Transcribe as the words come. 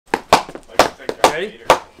Ready?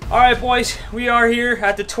 Alright boys, we are here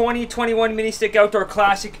at the 2021 Mini Stick Outdoor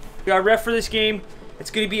Classic. We got a ref for this game.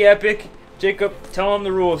 It's going to be epic. Jacob, tell them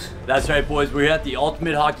the rules. That's right boys, we're at the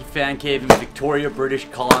Ultimate Hockey Fan Cave in Victoria, British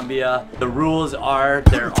Columbia. The rules are,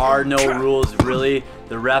 there are no rules really.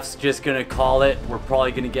 The ref's just going to call it. We're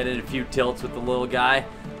probably going to get in a few tilts with the little guy.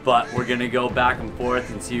 But we're gonna go back and forth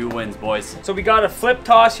and see who wins, boys. So we got a flip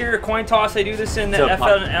toss here, a coin toss. They do this in the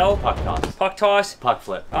FLNL. Puck toss. Puck toss. Puck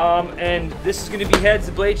flip. And this is gonna be heads,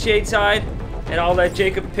 the blade shade side, and I'll let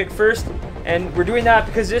Jacob pick first. And we're doing that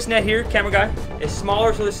because this net here, camera guy, is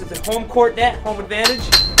smaller. So this is the home court net, home advantage.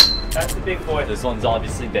 That's the big boy. This one's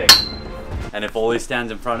obviously big. And if OLLY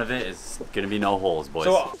stands in front of it, it's gonna be no holes, boys.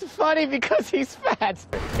 So, it's funny because he's fat.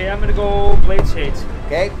 Okay, I'm gonna go blade shades.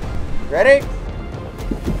 Okay, ready?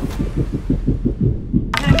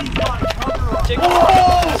 Jacob.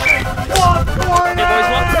 Hey boys, welcome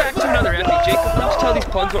back to another epic. Jacob, why don't you tell these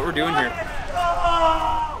puns what we're doing here?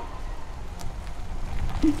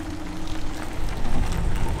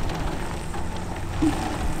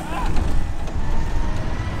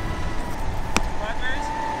 Blackberries?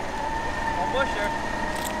 One bush there.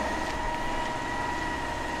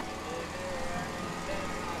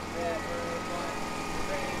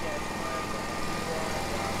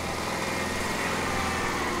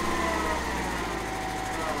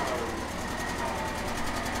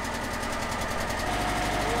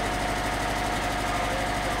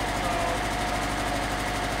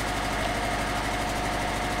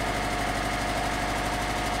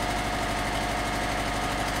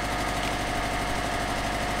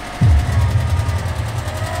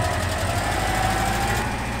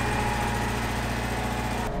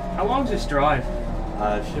 How long is this drive?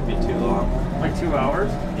 It should be too long. Like 2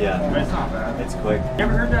 hours? Yeah. But it's not bad. It's quick. You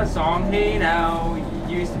ever heard that song, Hey Now,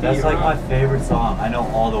 You Used to Be That's like Around? my favorite song. I know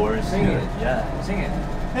all the words Sing to it. Yeah. Sing it.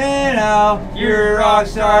 Hey now, you're a rock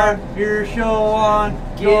star, your show on,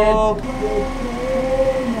 go.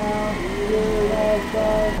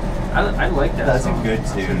 I like that That's song. a good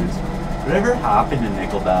tune. Whatever happened to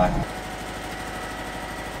Nickelback?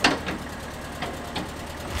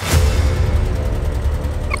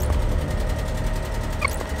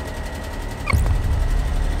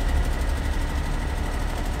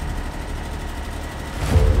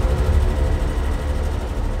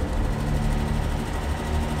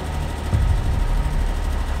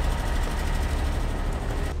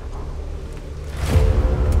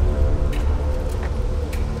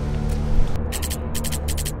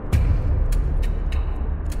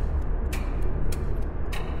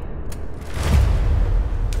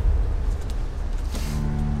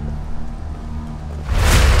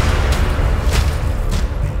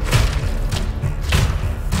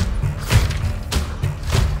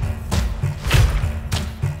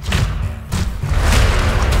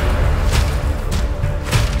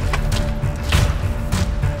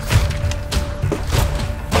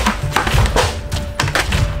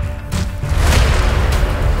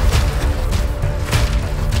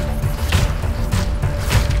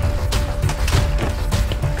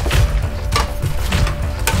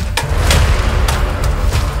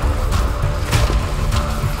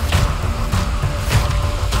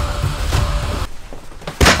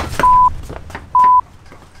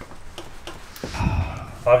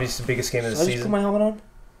 Obviously, the biggest game of the Did I just season. put my helmet on?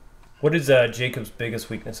 What is Jacob's biggest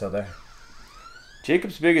weakness out there?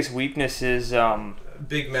 Jacob's biggest weakness is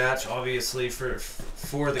Big match, obviously, for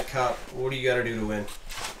the cup. What do you got to do to win?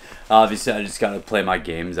 Obviously, I just got to play my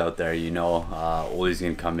games out there, you know. OLLY's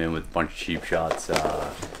going to come in with a bunch of cheap shots.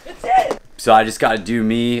 So I just got to do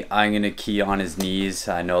me. I'm going to key on his knees.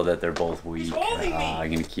 I know that they're both weak. I'm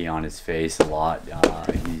going to key on his face a lot.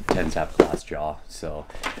 He tends to have glass jaw. So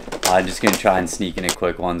I'm just going to try and sneak in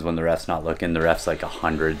quick ones when the ref's not looking. The ref's like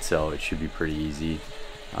 100, so it should be pretty easy.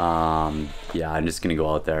 Yeah, I'm just going to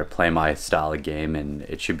go out there, play my style of game, and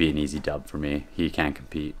it should be an easy dub for me. He can't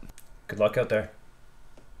compete. Good luck out there.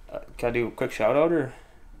 can I do a quick shout out or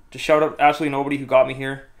just shout out absolutely nobody who got me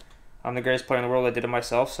here. I'm the greatest player in the world. I did it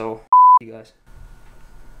myself, so you guys.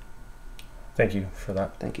 Thank you for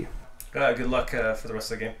that. Thank you. Good luck for the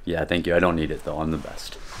rest of the game. Yeah, thank you. I don't need it though. I'm the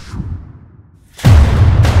best.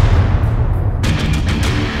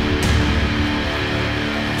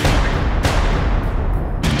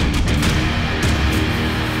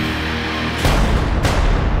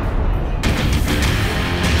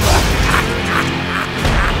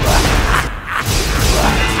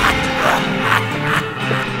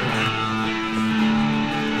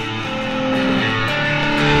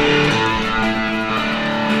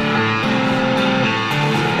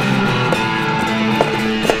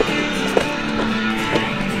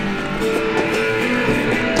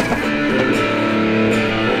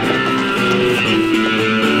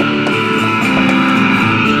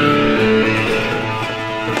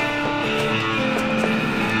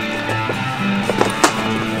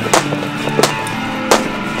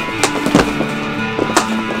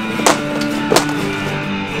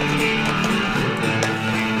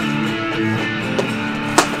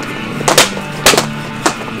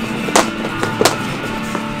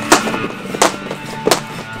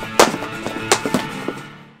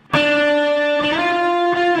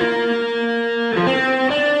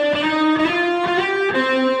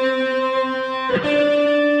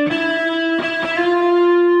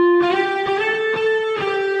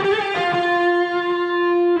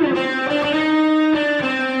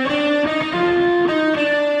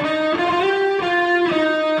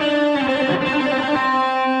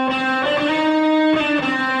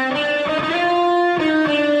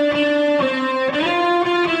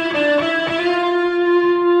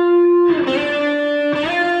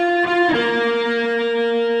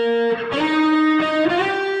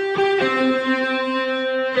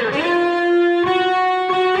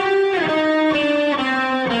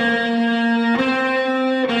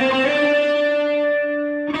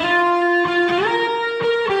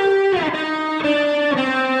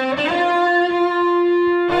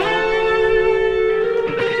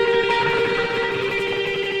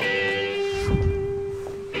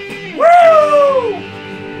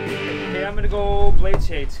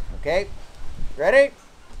 blade shades. Okay. Ready?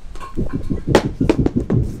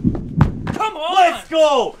 Come on! Let's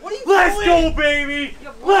go! What are you Let's doing? go, baby!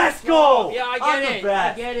 Yeah, Let's go! Yeah, I get I'm it. the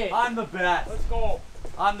best. I get it. I'm the best. Let's go.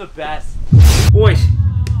 I'm the best. Boys,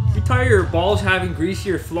 you tired of your balls having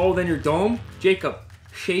greasier flow than your dome? Jacob,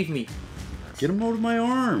 shave me. Get him out of my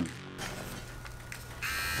arm.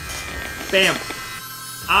 Bam.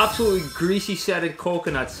 Absolutely greasy setted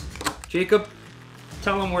coconuts. Jacob,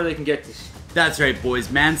 tell them where they can get this. That's right, boys.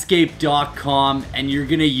 Manscape.com, and you're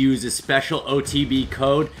gonna use a special OTB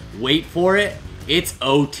code. Wait for it. It's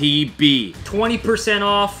OTB. 20%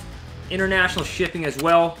 off, international shipping as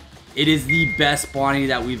well. It is the best Bonnie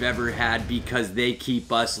that we've ever had because they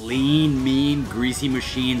keep us lean, mean, greasy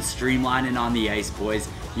machines streamlining on the ice, boys.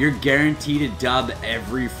 You're guaranteed a dub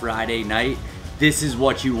every Friday night. This is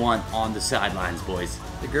what you want on the sidelines, boys.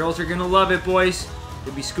 The girls are gonna love it, boys.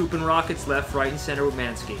 They'll be scooping rockets left, right, and center with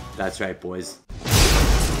Manscape. That's right, boys.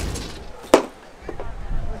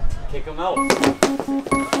 Kick them out.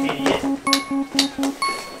 Idiot.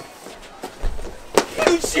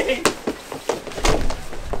 Huge shade.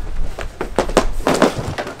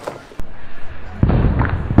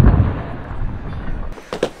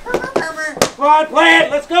 Come on, play it.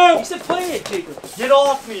 Let's go. You said play it, Jacob. Get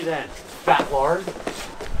off me then, fat lard.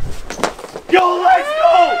 Yo, let's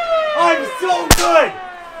go! I'm so good!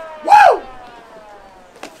 Woo!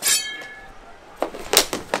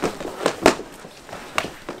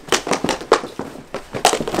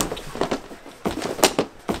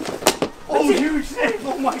 Oh, huge save!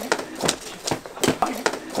 Oh my god!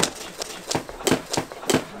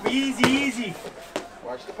 Easy, easy.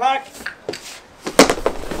 Watch the puck.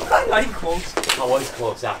 Not even close. I was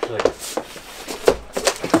close, actually.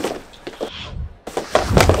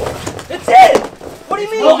 That's it! What do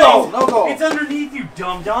you mean? No goal. No goal. It's underneath you,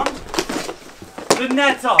 dum-dum. The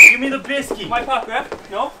net's off. Give me the biscuit. My puck, ref?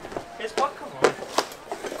 No? His puck? Come on.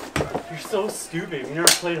 You're so stupid. You never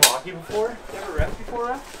played hockey before? Never ref before,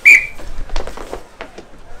 ref?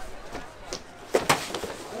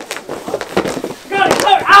 Got it!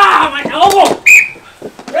 Ah! My elbow!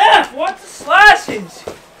 Ref! What's the slashes?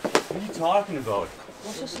 What are you talking about?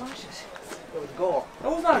 What's the slashes? That was a goal.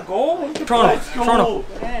 That was not a goal. Toronto. Let's go. Toronto.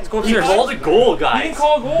 Let's go He upstairs. called a goal, He guys. didn't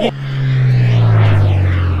call a goal.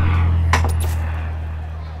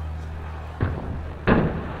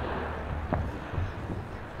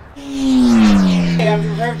 Hey, I'm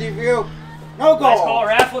reserved to view. No goal. Nice call,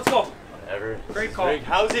 ref. Let's go. Whatever. Great call. Greg,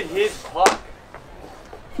 how's it his puck?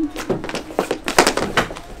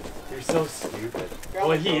 You're so stupid.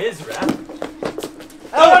 Well, he is, ref.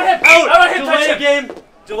 Out! Out! Out! Delay game.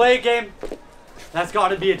 Delay game. That's got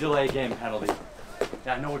to be a delay game penalty.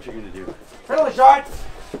 Yeah, I know what you're gonna do. Fill the shot.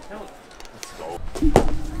 Let's go.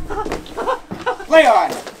 Play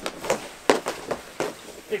on.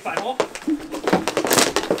 Big 5-hole.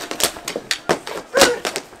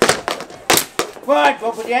 Puck.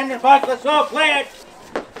 Go for the end of the puck. Let's go. Play it.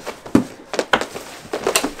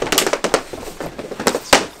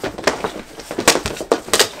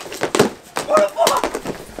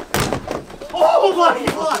 Oh my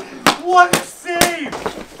god! What a save!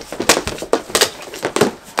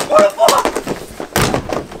 What a fuck!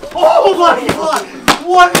 Oh my god!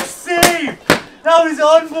 What a save! That was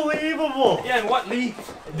unbelievable! Yeah, and what league?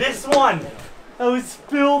 This one! That was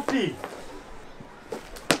filthy!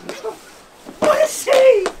 What a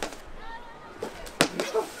save!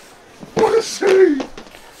 What a save!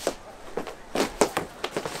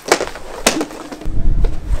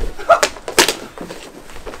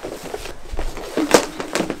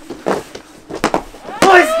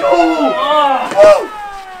 Let's go! Oh.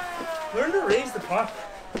 Learn to raise the puck.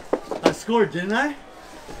 I scored, didn't I?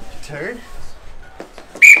 Turd.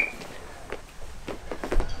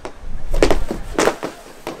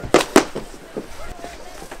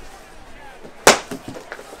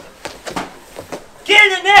 Get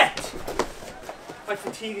in the net! My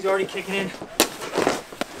fatigue is already kicking in.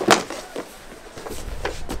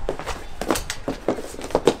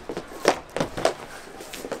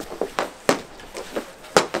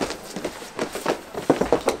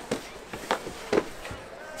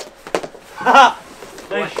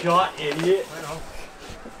 Nice shot, idiot. I know.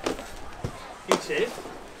 Huge save.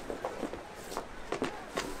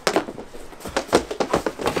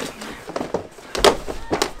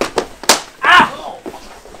 Ah!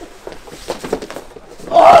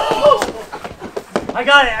 Oh! I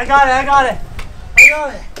got it, I got it, I got it. I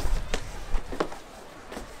got it.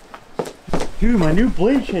 Dude, my new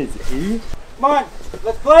blade shades, idiot. Come on.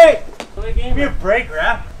 Let's play. Play a game. Give me a break,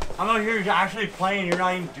 ref. I'm out here actually playing, you're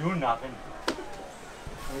not even doing nothing.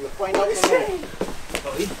 You'll find out in a minute.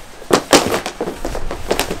 Chloe.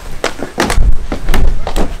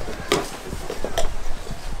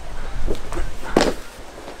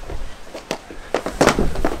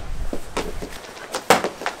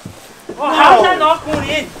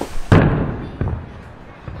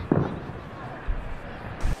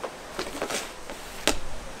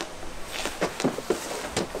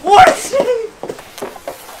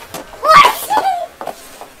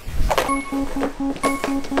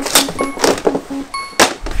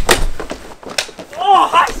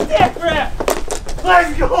 stick, ref!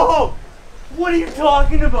 Let's go! What are you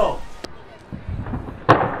talking about?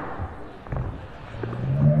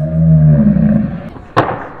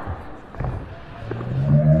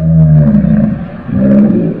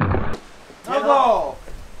 No goal.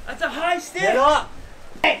 That's a high stick! Get up!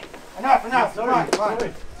 Enough. Come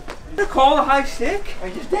on. You call a high stick? I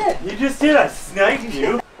just did. You just did a sniped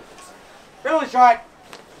you. Penalty shot.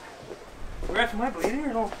 Ref, am I bleeding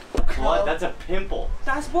or no? What? That's a pimple.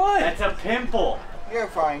 That's blood! That's a pimple. You're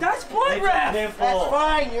fine. That's blood, It's ref! a pimple. That's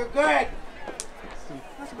fine. You're good.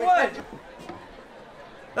 That's blood!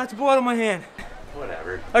 That's blood on my hand.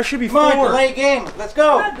 Whatever. That should be Come on, 4. delay game. Let's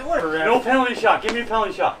go. Whatever, ref. No penalty shot. Give me a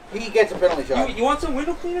penalty shot. He gets a penalty shot. You want some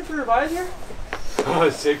window cleaner for your visor? Oh,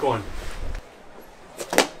 sick one.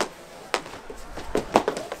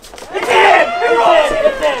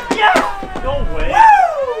 Yeah! No way.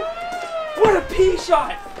 Woo! What a pea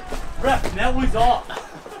shot! Ref, net was off.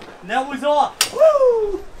 Net was off.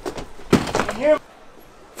 Woo! And here.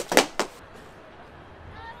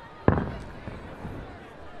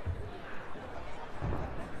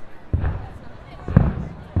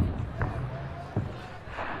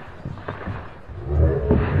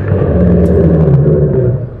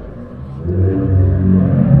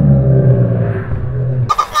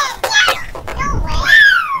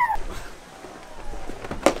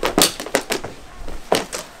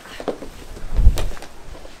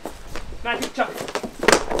 Magic chuck.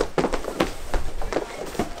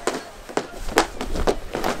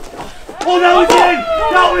 Oh, that was in!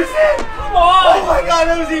 That was in! Come on! Oh my god,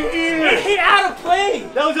 that was a heater! It hit out of play!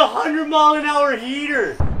 That was a 100-mile-an-hour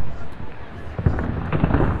heater!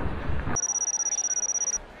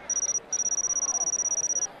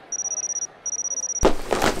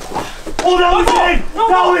 Oh, that was in! No,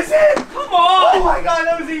 that was in! Come on! Oh my god,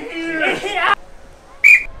 that was a heater! It hit out.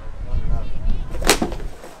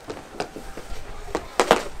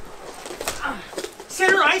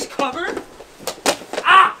 Center ice cover?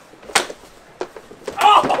 Ah!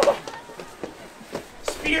 Oh!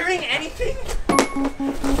 Spearing anything?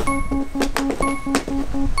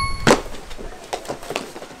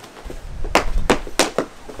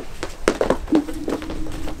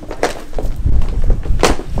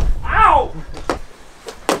 Ow!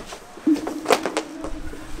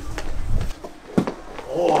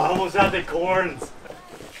 Oh, I almost had the corns.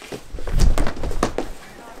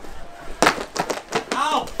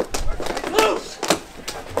 Ow! Loose!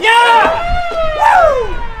 Yeah!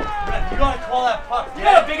 Woo! Ref, you gotta call that puck. You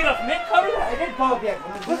got a big enough mitt cover? I didn't call it yet.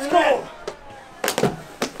 Let's go!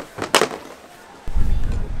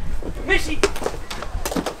 Missy!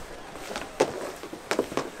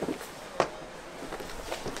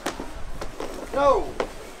 No.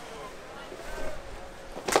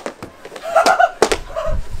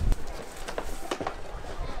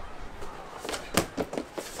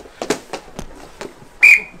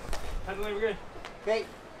 We're good. Okay.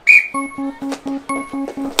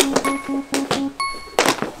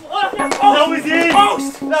 Oh, that's post! That was in!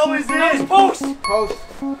 Post! That was That was in! post! Post.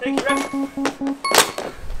 Thank you, ref.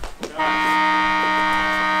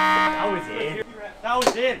 That was in. That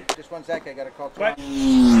was in. Just 1 sec. I gotta call. What?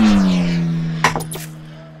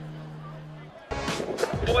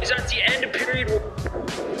 Boys, that's the end of period.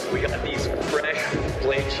 We got these fresh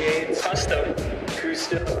blade shades, custom,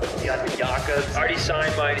 Kusta. You got the Yakas. Already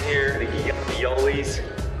signed mine here. You got the OLLYs.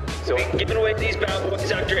 So we're giving away these bad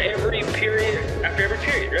boys after every period,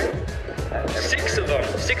 right? 6 of them,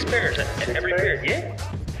 6 pairs at every period, yeah?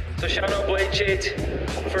 So shout out Blade Shades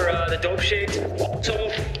for the dope shades.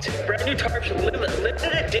 Also, brand new tarps,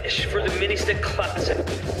 limited edition for the Mini Stick Classic.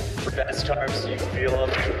 Best tarps, you can feel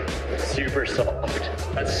them, super soft.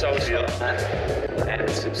 That's so soft. And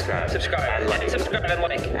subscribe. Subscribe. And like. And subscribe and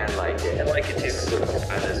like. And like it. And like it too.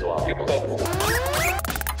 Subscribe as well.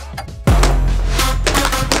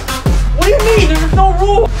 What do you mean? There's no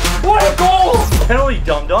rule! What a goal! Penalty,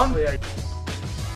 dum-dum.